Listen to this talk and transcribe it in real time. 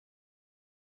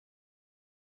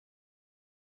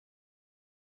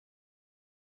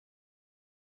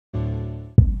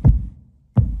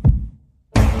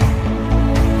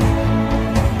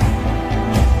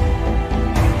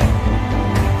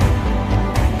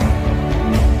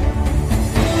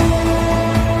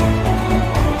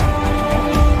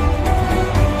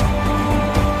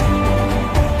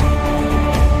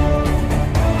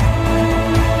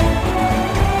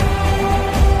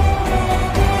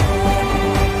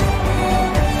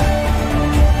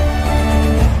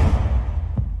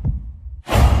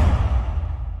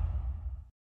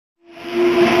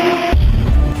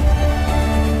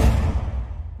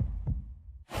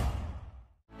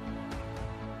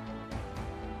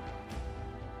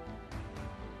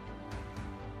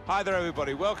Hi there,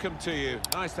 everybody. Welcome to you.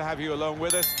 Nice to have you along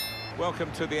with us.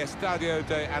 Welcome to the Estadio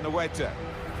de Anoeta.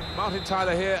 Martin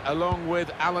Tyler here, along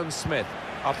with Alan Smith.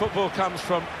 Our football comes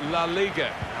from La Liga,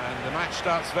 and the match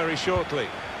starts very shortly.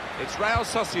 It's Real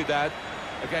Sociedad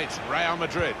against Real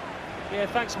Madrid. Yeah,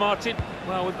 thanks, Martin.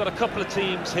 Well, we've got a couple of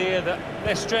teams here that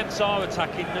their strengths are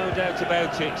attacking, no doubt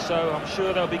about it. So I'm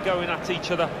sure they'll be going at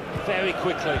each other very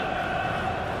quickly.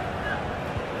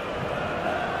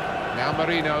 Now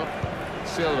Marino,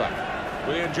 Silva,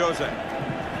 William Jose.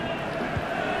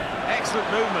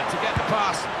 Excellent movement to get the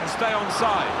pass and stay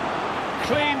onside.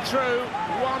 Clean through,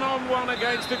 one-on-one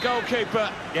against the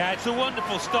goalkeeper. Yeah, it's a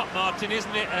wonderful stop, Martin,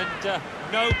 isn't it? And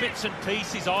no bits and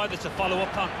pieces either to follow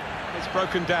up on. It's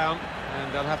broken down,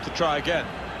 and they'll have to try again.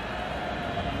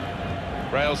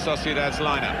 Real Sociedad's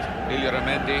lineup.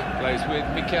 Illarramendi plays with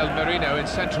Mikel Merino in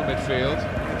central midfield.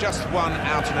 Just one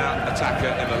out-and-out attacker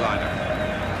in the lineup.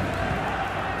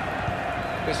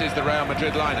 This is the Real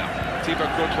Madrid lineup. Thibaut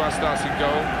Courtois starts in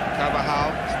goal.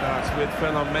 Carvajal starts with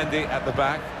Ferland Mendy at the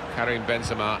back. Karim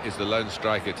Benzema is the lone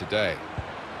striker today.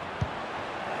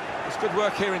 It's good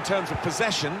work here in terms of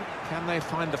possession. Can they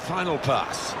find the final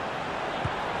pass?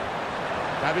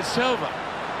 David Silva.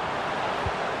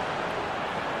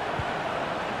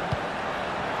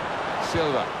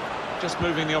 Silva just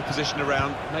moving the opposition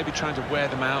around, maybe trying to wear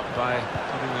them out by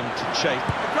putting them to shape.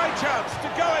 A great chance to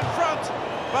go in front,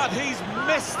 but he's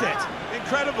missed it.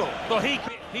 Incredible. Well,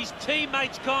 his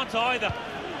teammates can't either.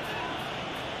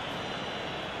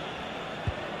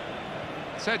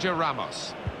 Sergio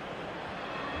Ramos.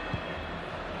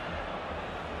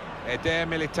 Eder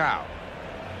Militao.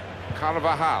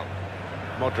 Carvajal.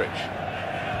 Modric.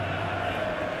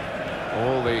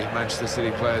 All the Manchester City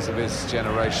players of his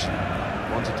generation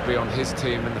wanted to be on his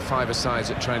team in the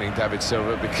five-a-sides at training, David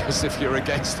Silva, because if you're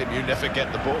against him, you never get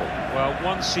the ball. Well,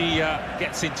 once he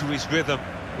gets into his rhythm,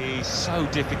 he's so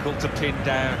difficult to pin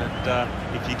down,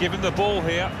 and if you give him the ball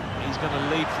here, he's going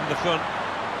to lead from the front.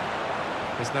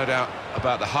 There's no doubt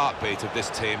about the heartbeat of this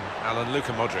team, Alan,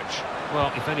 Luka Modric.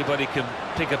 Well, if anybody can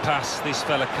pick a pass, this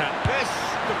fella can. This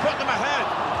to put them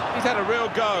ahead. He's had a real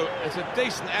go. It's a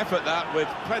decent effort, that, with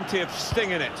plenty of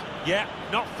sting in it. Yeah,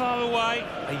 not far away.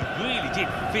 He really did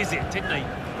fizz it, didn't he?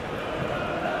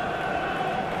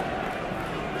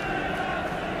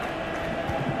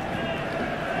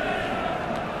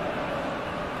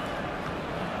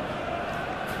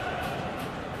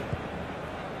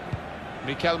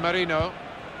 Mikel Merino.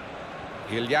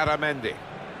 Illarramendi.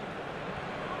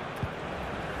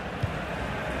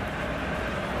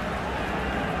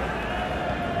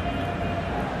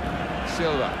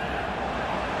 Silva.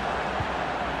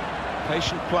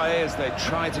 Patient play as they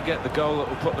try to get the goal that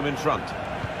will put them in front.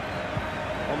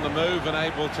 On the move and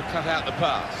able to cut out the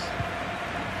pass.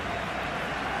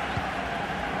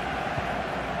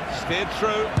 Steered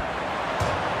through.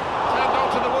 Turned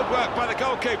onto the woodwork by the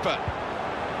goalkeeper.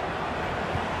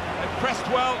 They've pressed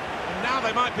well, and now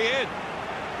they might be in.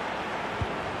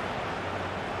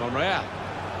 Monreal.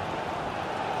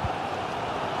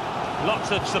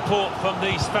 Lots of support from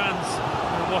these fans.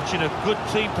 We're watching a good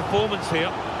team performance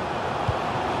here.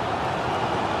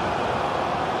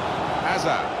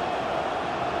 Hazard.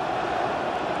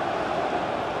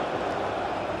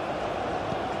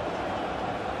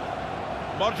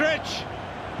 Modric.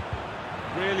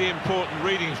 Really important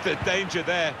reading of the danger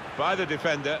there by the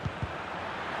defender.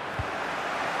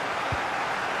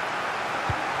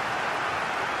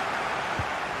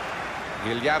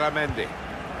 Illarramendi.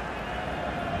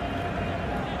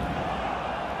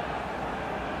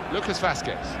 Lucas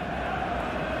Vasquez.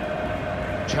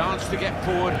 Chance to get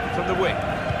forward from the wing.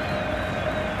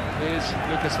 Here's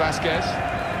Lucas Vasquez.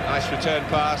 Nice return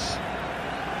pass.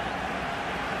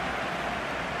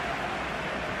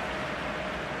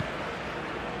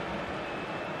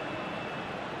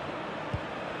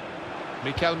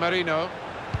 Mikel Merino.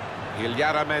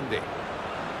 Illarramendi.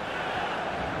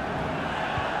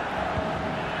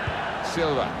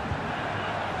 Silva.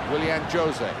 William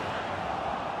Jose.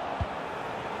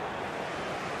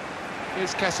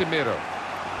 Here's Casemiro.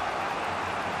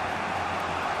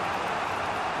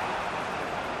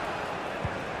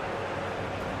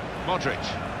 Modric.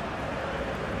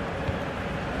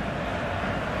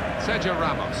 Sergio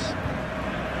Ramos.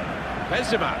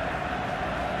 Benzema.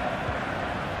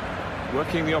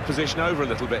 Working the opposition over a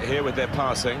little bit here with their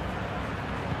passing.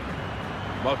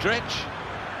 Modric.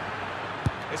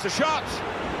 It's a shot.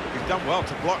 He's done well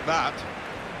to block that.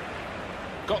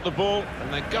 Got the ball,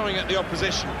 and they're going at the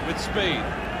opposition with speed.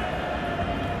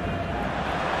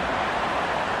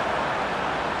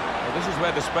 Well, this is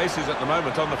where the space is at the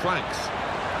moment on the flanks.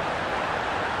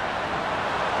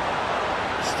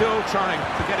 still trying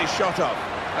to get his shot off.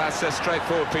 That's a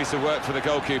straightforward piece of work for the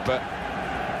goalkeeper.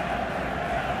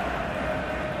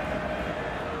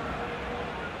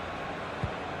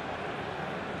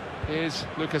 Here's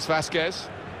Lucas Vazquez.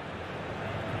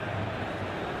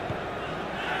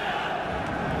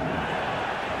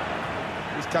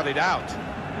 He's cut it out.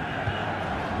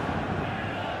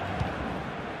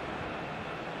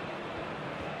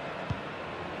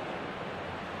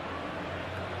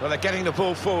 Well, they're getting the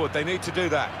ball forward. They need to do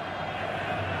that.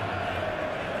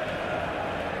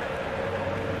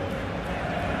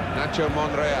 Nacho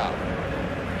Monreal.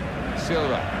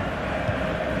 Silva.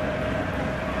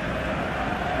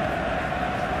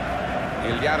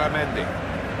 Illarramendi.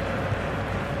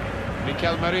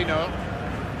 Mikel Merino.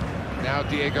 Now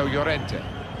Diego Llorente.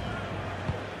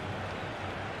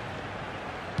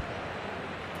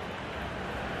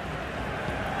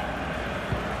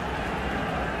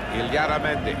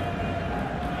 Illarramendi.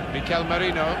 Mikel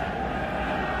Merino.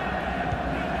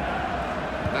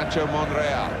 Nacho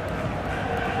Monreal.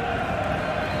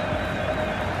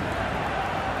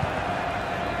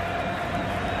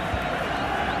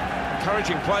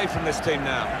 Encouraging play from this team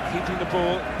now, keeping the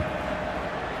ball.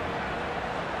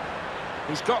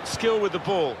 He's got skill with the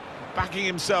ball, backing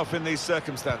himself in these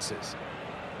circumstances.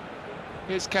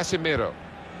 Here's Casemiro.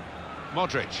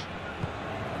 Modric.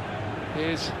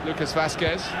 Here's Lucas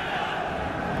Vazquez.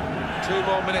 2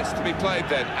 more minutes to be played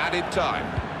then, added time.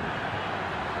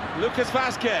 Lucas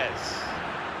Vazquez.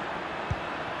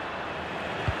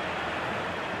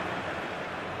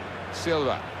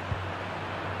 Silva.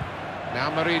 Now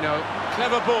Merino,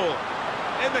 clever ball,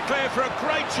 in the clear for a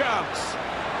great chance.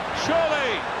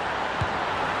 Surely,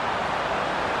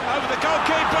 over the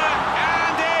goalkeeper,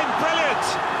 and in, brilliant.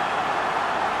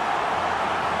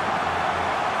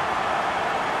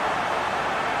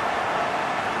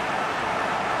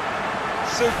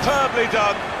 Superbly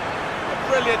done, a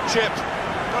brilliant chip,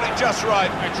 got it just right.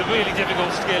 It's a really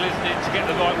difficult skill, isn't it, to get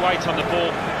the right weight on the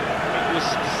ball. It was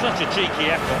such a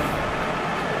cheeky effort.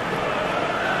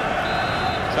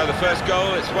 So the first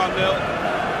goal, it's 1-0.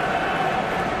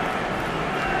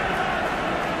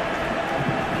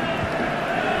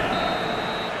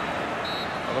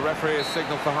 Well, the referee has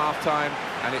signalled for half-time,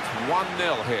 and it's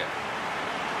 1-0 here.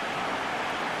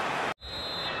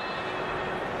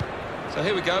 So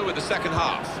here we go with the second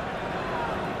half.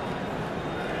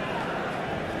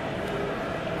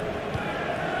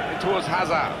 In towards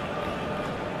Hazard.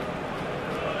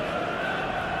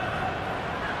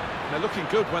 They're looking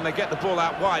good when they get the ball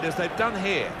out wide, as they've done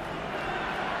here.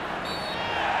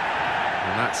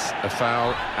 And that's a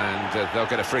foul, and they'll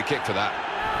get a free kick for that.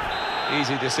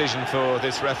 Easy decision for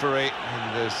this referee,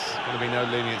 and there's going to be no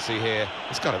leniency here.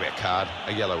 It's got to be a card,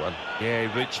 a yellow one. Yeah,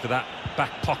 he reached for that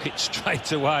back pocket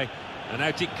straight away, and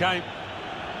out it came.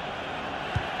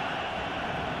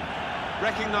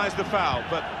 Recognise the foul,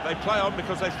 but they play on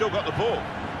because they've still got the ball.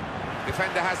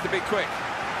 Defender has to be quick.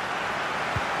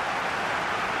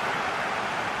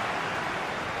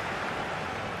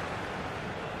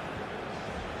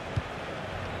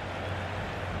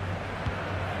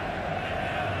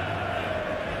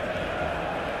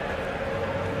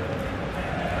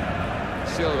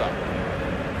 Silva,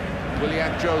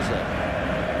 Willian Jose,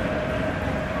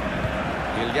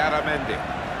 Illarramendi.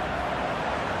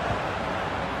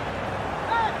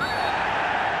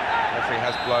 Referee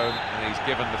has blown and he's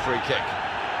given the free kick.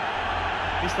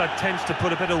 This lad tends to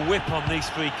put a bit of whip on these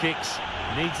free kicks.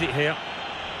 Needs it here.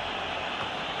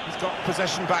 He's got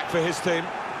possession back for his team.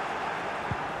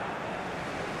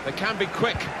 They can be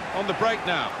quick on the break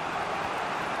now.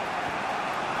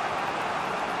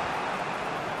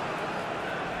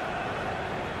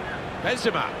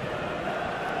 Benzema.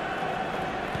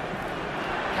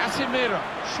 Casemiro,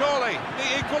 surely the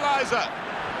equaliser.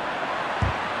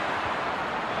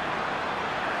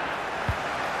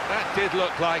 That did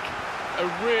look like a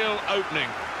real opening,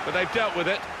 but they've dealt with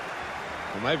it.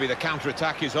 Well, maybe the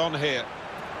counter-attack is on here.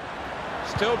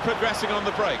 Still progressing on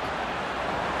the break.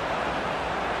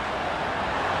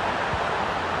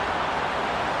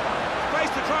 Space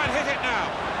to try and hit it now.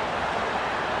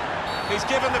 He's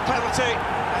given the penalty,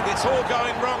 and it's all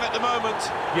going wrong at the moment.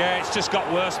 Yeah, it's just got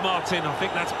worse, Martin. I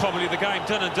think that's probably the game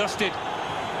done and dusted.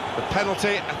 The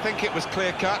penalty, I think it was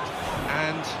clear-cut,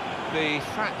 and the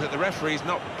fact that the referee's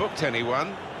not booked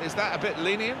anyone, is that a bit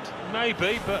lenient?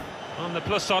 Maybe, but on the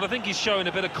plus side, I think he's showing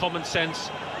a bit of common sense.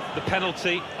 The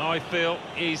penalty, I feel,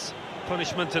 is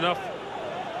punishment enough.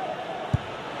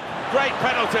 Great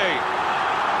penalty!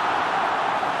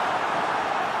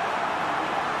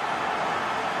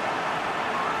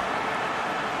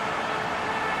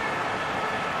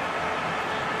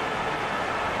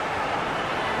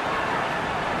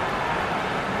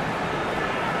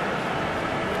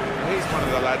 one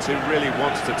of the lads who really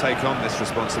wants to take on this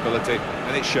responsibility,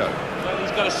 and it showed. Well,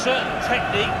 he's got a certain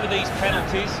technique with these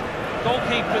penalties.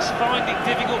 Goalkeepers find it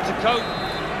difficult to cope.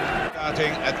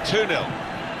 Starting at 2-0.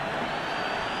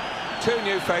 Two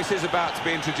new faces about to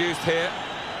be introduced here.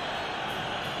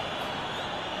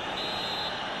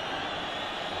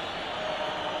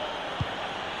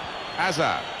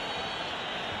 Hazard.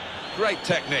 Great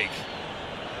technique.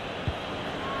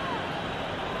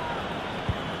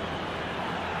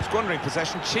 Squandering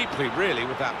possession cheaply, really,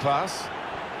 with that pass.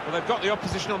 Well, they've got the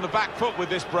opposition on the back foot with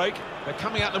this break. They're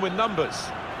coming at them with numbers.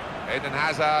 Eden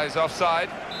Hazard is offside.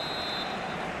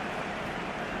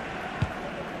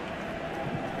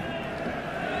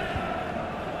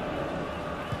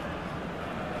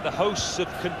 The hosts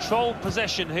have controlled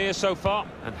possession here so far,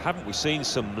 and haven't we seen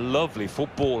some lovely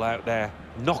football out there?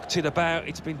 Knocked it about.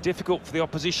 It's been difficult for the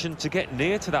opposition to get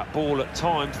near to that ball at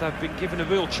times. They've been given a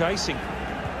real chasing.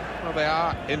 Well, they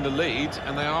are in the lead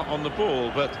and they are on the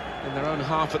ball, but in their own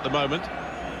half at the moment.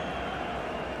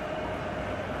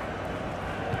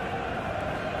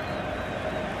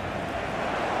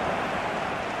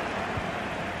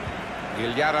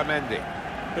 Illarramendi.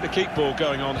 Bit of keep ball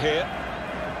going on here.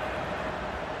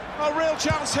 A real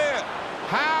chance here.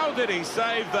 How did he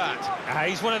save that?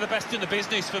 He's one of the best in the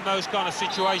business for those kind of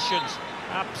situations.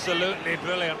 Absolutely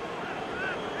brilliant.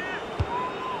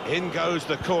 In goes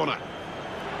the corner.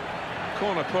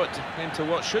 Corner put into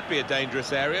what should be a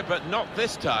dangerous area, but not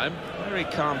this time. Very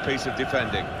calm piece of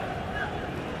defending.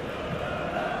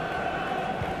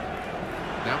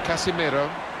 Now Casemiro.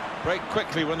 Break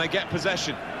quickly when they get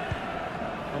possession.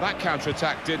 Well, that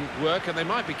counter-attack didn't work, and they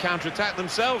might be counter-attacked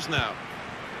themselves now.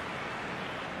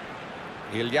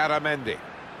 Illarramendi.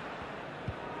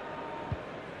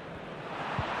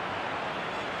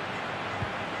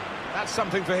 That's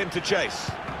something for him to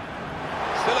chase.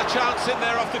 Still a chance in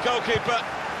there off the goalkeeper.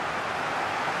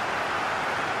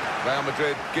 Real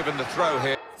Madrid given the throw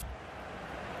here.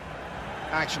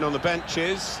 Action on the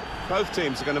benches. Both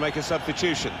teams are going to make a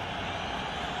substitution.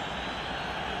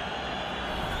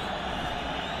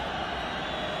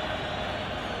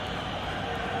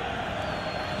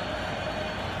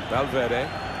 Valverde.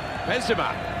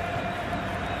 Benzema.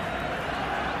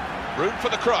 Room for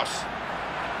the cross.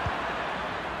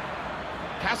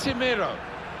 Casemiro.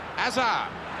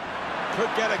 Hazard.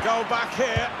 Could get a goal back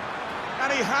here.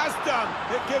 And he has done.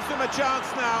 It gives them a chance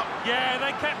now. Yeah,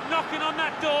 they kept knocking on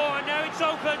that door and now it's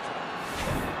opened.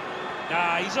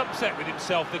 He's upset with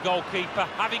himself, the goalkeeper,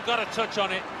 having got a touch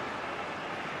on it.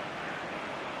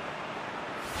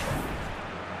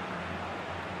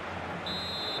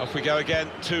 Off we go again,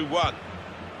 2-1.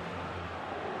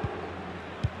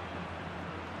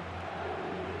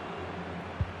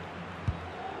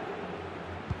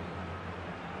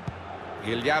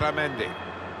 Illarramendi.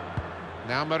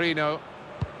 Now Marino.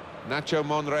 Nacho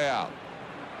Monreal.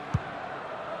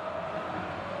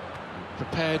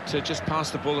 Prepared to just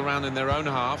pass the ball around in their own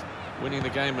half, winning the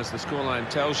game as the scoreline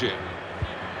tells you.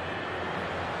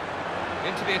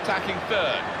 Into the attacking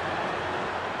third.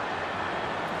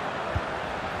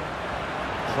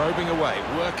 Probing away,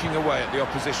 working away at the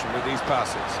opposition with these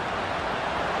passes.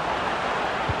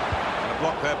 And a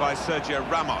block there by Sergio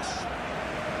Ramos.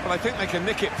 Well, I think they can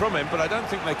nick it from him, but I don't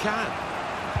think they can.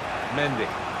 Mendy.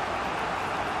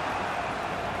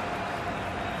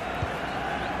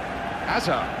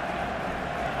 Hazard.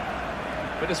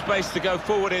 Bit of space to go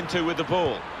forward into with the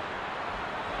ball.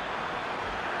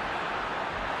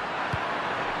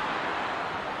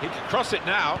 He can cross it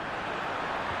now.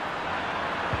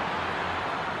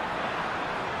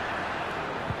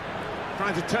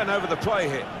 Trying to turn over the play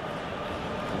here.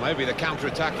 Well, maybe the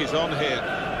counter-attack is on here.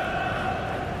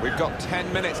 We've got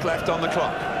 10 minutes left on the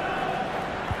clock.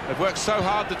 They've worked so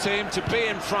hard, the team, to be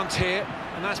in front here,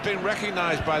 and that's been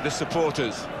recognised by the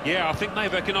supporters. Yeah, I think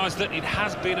they've recognised that it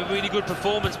has been a really good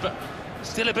performance, but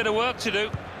still a bit of work to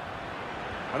do.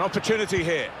 An opportunity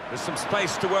here. There's some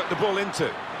space to work the ball into.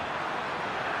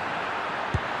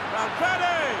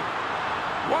 Valverde!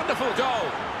 Wonderful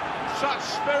goal. Such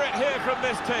spirit here from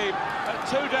this team. At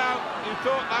 2 down, you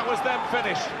thought that was them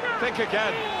finished. Think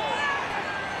again.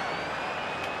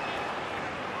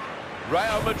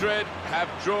 Real Madrid have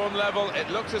drawn level. It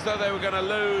looks as though they were going to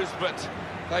lose, but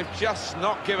they've just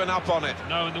not given up on it.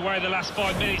 No, and the way the last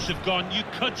 5 minutes have gone, you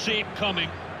could see it coming.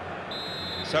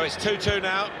 So it's 2-2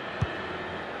 now.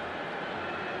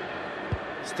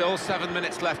 Still 7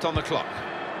 minutes left on the clock.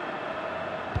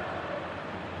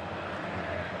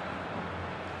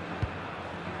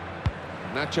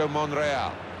 Nacho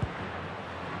Monreal.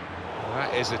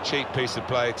 That is a cheap piece of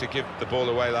play to give the ball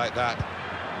away like that.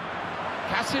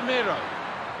 Casemiro.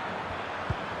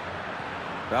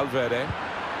 Valverde.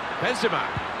 Benzema.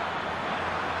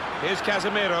 Here's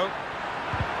Casemiro.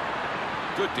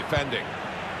 Good defending.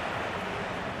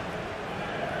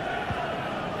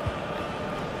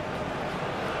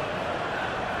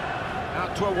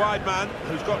 Out to a wide man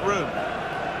who's got room.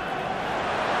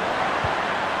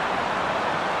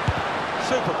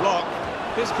 Super block.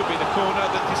 This could be the corner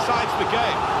that decides the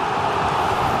game.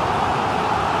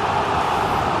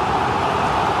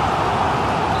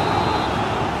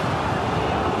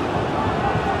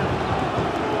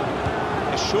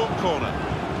 A short corner.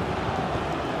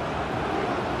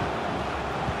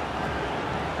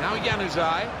 Now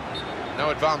Januzaj. No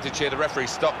advantage here, the referee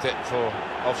stopped it for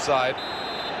offside.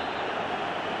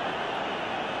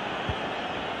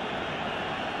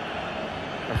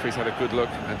 Referee's had a good look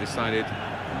and decided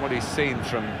on what he's seen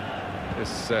from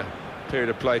this period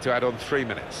of play to add on 3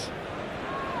 minutes.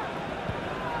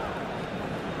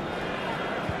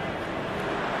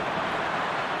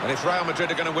 And if Real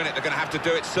Madrid are going to win it, they're going to have to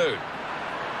do it soon.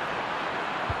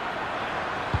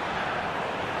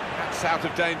 That's out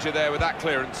of danger there with that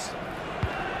clearance.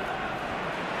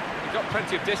 He got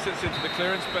plenty of distance into the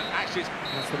clearance, but actually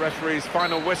that's the referee's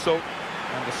final whistle,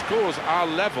 and the scores are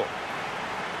level.